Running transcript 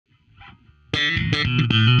Hi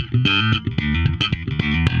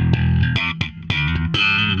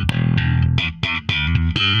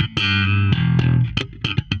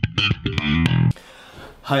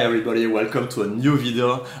everybody, welcome to a new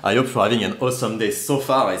video. I hope you're having an awesome day so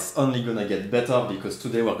far. It's only gonna get better because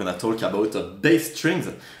today we're gonna talk about bass strings.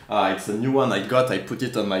 It's a new one I got. I put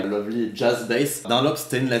it on my lovely jazz bass. Dunlop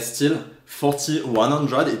Stainless Steel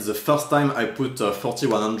 4100. It's the first time I put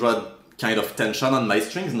 4100 kind of tension on my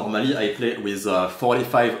strings. Normally I play with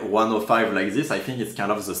 45-105 like this. I think it's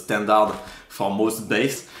kind of the standard for most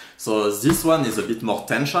bass. So this one is a bit more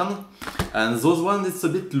tension, and those ones it's a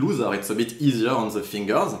bit looser, it's a bit easier on the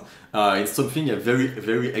fingers. It's something I'm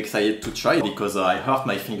very excited to try because I hurt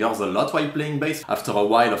my fingers a lot while playing bass. After a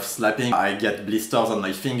while of slapping, I get blisters on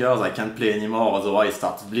my fingers, I can't play anymore, otherwise it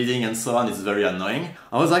starts bleeding and so on, it's very annoying.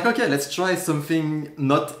 I was like, okay, let's try something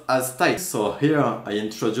not as tight. So here I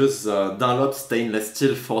introduce the Dunlop Stainless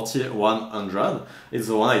Steel 4100. It's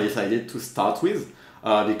the one I decided to start with.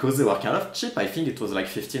 Because they were kind of cheap. I think it was like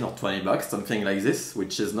 15 or 20 bucks, something like this,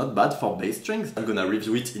 which is not bad for bass strings. I'm gonna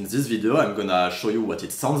review it in this video. I'm gonna show you what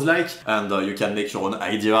it sounds like, and you can make your own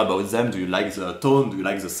idea about them. Do you like the tone? Do you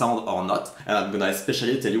like the sound or not? And I'm gonna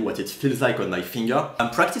especially tell you what it feels like on my finger. I'm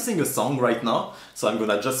practicing a song right now, so I'm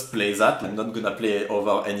gonna just play that. I'm not gonna play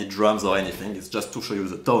over any drums or anything. It's just to show you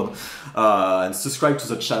the tone. And subscribe to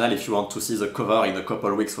the channel if you want to see the cover in a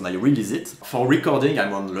couple weeks when I release it. For recording,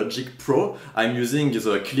 I'm on Logic Pro. I'm using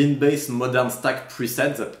the clean bass modern stack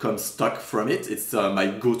preset that comes stock from it. It's my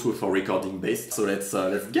go-to for recording bass. So let's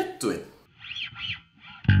get to it.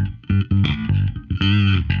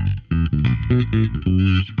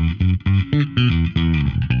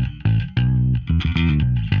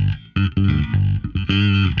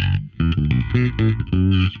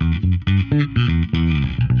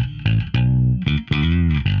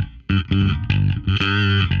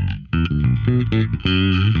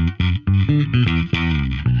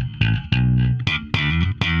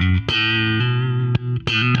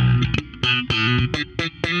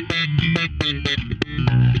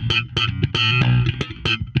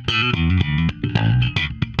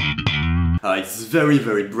 It's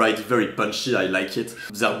very bright, very punchy, I like it.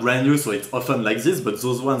 They're brand new, so it's often like this, but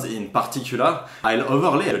those ones in particular, I'll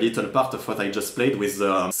overlay a little part of what I just played with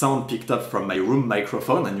the sound picked up from my room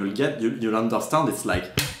microphone, and you'll understand it's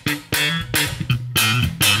like...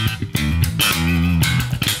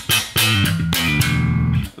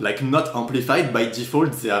 Like not amplified, by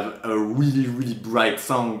default they have a really bright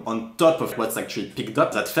sound on top of what's actually picked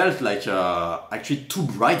up. That felt like actually too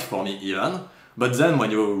bright for me even. But then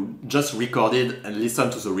when you just record it and listen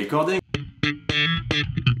to the recording,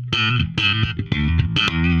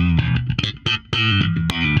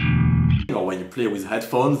 or when you play with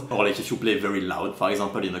headphones, or like if you play very loud, for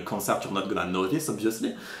example in a concert, you're not gonna notice,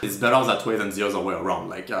 obviously. It's better that way than the other way around.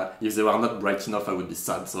 Like if they were not bright enough, I would be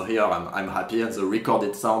sad. So here I'm happy, and the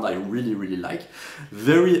recorded sound I really like.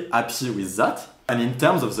 Very happy with that. And in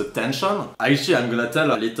terms of the tension, actually I'm gonna tell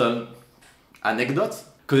a little anecdote.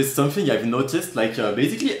 Because it's something I've noticed, like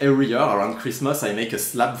basically every year around Christmas I make a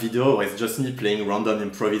slap video where it's just me playing random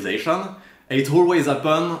improvisation. And it always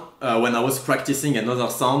happened when I was practicing another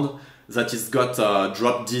sound that it's got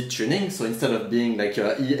drop D tuning. So instead of being like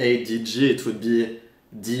E, A, D, G, it would be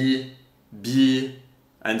D, B,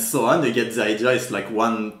 and so on. You get the idea, it's like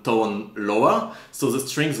one tone lower. So the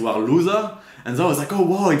strings were looser. And then I was like, oh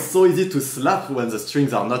wow, it's so easy to slap when the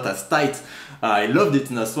strings are not as tight. I loved it,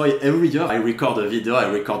 and that's why every year I record a video, I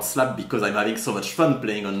record slap because I'm having so much fun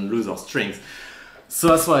playing on looser strings. So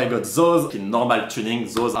that's why I got those. In normal tuning,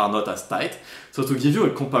 those are not as tight. So to give you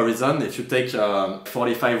a comparison, if you take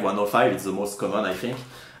 45-105, it's the most common I think,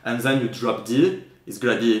 and then you drop D, it's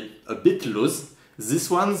gonna be a bit loose.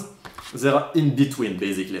 These ones, they're in between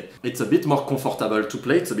basically. It's a bit more comfortable to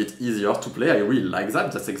play, it's a bit easier to play, I really like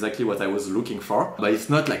that, that's exactly what I was looking for. But it's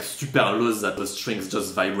not like super loose that the strings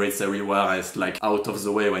just vibrates everywhere and it's like out of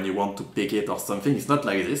the way when you want to pick it or something. It's not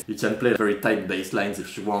like this. You can play very tight bass lines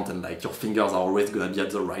if you want, and like your fingers are always gonna be at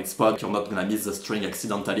the right spot. You're not gonna miss the string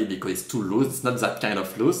accidentally because it's too loose. It's not that kind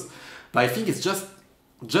of loose. But I think it's just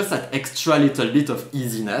that extra little bit of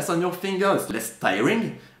easiness on your finger. It's less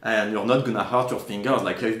tiring, and you're not gonna hurt your fingers.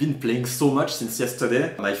 Like I've been playing so much since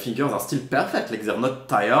yesterday, my fingers are still perfect, like they're not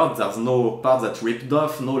tired, there's no part that ripped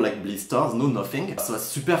off, no like blisters, no nothing. So it's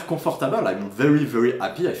super comfortable, I'm very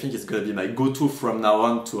happy. I think it's gonna be my go-to from now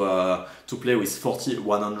on to play with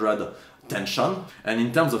 40-100 tension. And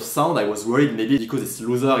in terms of sound, I was worried maybe because it's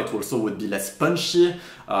looser, it also would be less punchy,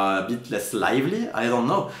 a bit less lively, I don't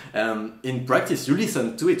know. In practice, you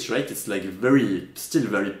listen to it, right? It's like still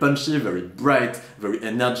very punchy, very bright, very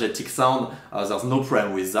energetic sound. There's no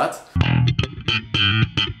problem with that.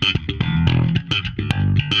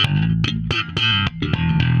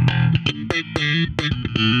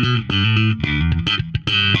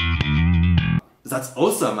 That's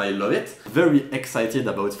awesome, I love it. Very excited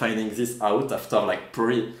about finding this out after like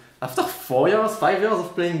after 4 years, 5 years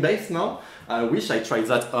of playing bass now. I wish I tried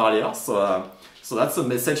that earlier. So that's a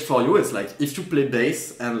message for you. It's like if you play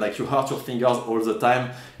bass and like you hurt your fingers all the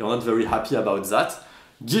time, you're not very happy about that.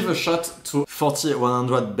 Give a shot to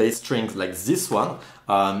 40-100 bass strings like this one.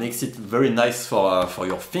 Makes it very nice for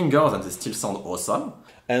your fingers and they still sound awesome.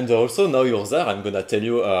 And also, now you're there, I'm gonna tell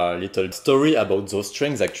you a little story about those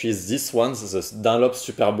strings. Actually, this one, the Dunlop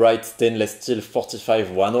Super Bright Stainless Steel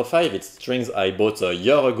 45-105. It's strings I bought a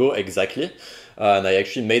year ago exactly. And I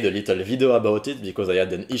actually made a little video about it because I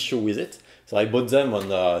had an issue with it. So I bought them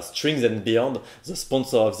on Strings and Beyond, the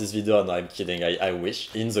sponsor of this video. No, I'm kidding, I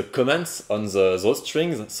wish. In the comments on those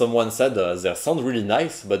strings, someone said they sound really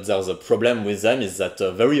nice, but there's a problem with them is that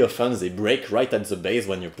very often they break right at the bass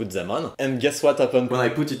when you put them on. And guess what happened? When I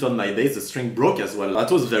put it on my bass, the string broke as well.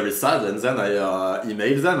 That was very sad, and then I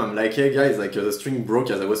emailed them. I'm like, hey guys, like the string broke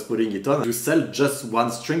as I was putting it on. You sell just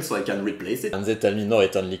one string so I can replace it? And they tell me no,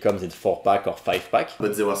 it only comes in 4-pack or 5-pack.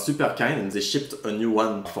 But they were super kind and they shipped a new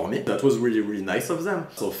one for me. That was really nice of them.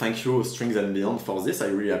 So thank you Strings and Beyond for this, I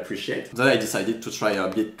really appreciate. Then I decided to try a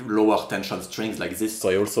bit lower tension strings like this, so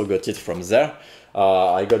I also got it from there.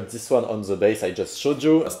 I got this one on the bass I just showed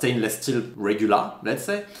you, a stainless steel regular, let's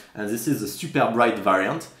say, and this is the super bright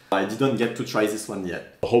variant. I didn't get to try this one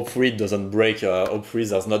yet. Hopefully it doesn't break, hopefully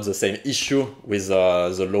there's not the same issue with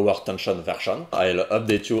the lower tension version. I'll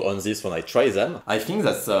update you on this when I try them. I think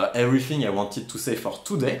that's everything I wanted to say for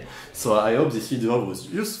today. So I hope this video was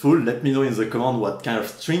useful. Let me know in the comment what kind of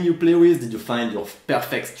string you play with. Did you find your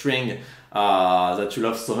perfect string that you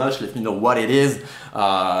love so much? Let me know what it is.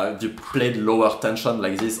 If you played lower tension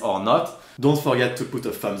like this or not. Don't forget to put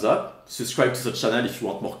a thumbs up. Subscribe to the channel if you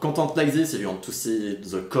want more content like this, if you want to see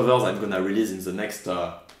the covers I'm gonna release in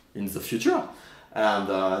the future.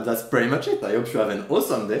 And that's pretty much it. I hope you have an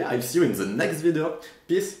awesome day. I'll see you in the next video.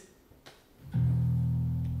 Peace.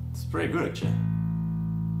 It's pretty good actually.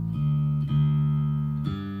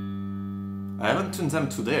 I haven't tuned them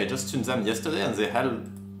today, I just tuned them yesterday and they held,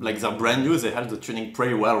 like they're brand new, they held the tuning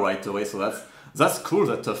pretty well right away, so that's cool,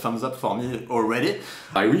 that's a thumbs up for me already.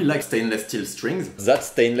 I really like stainless steel strings. That's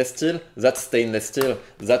stainless steel, that's stainless steel,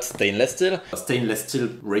 that's stainless steel. Stainless steel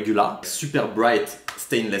regular, super bright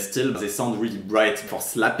stainless steel. They sound really bright for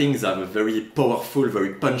slapping, they have a very powerful,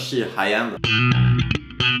 very punchy high end.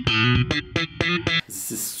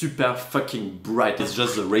 This is super fucking bright, it's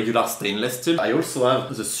just the regular stainless steel. I also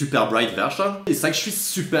have the super bright version. It's actually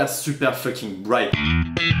super fucking bright.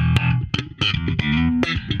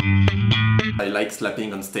 I like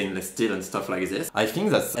slapping on stainless steel and stuff like this. I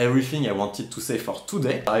think that's everything I wanted to say for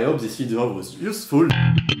today. I hope this video was useful.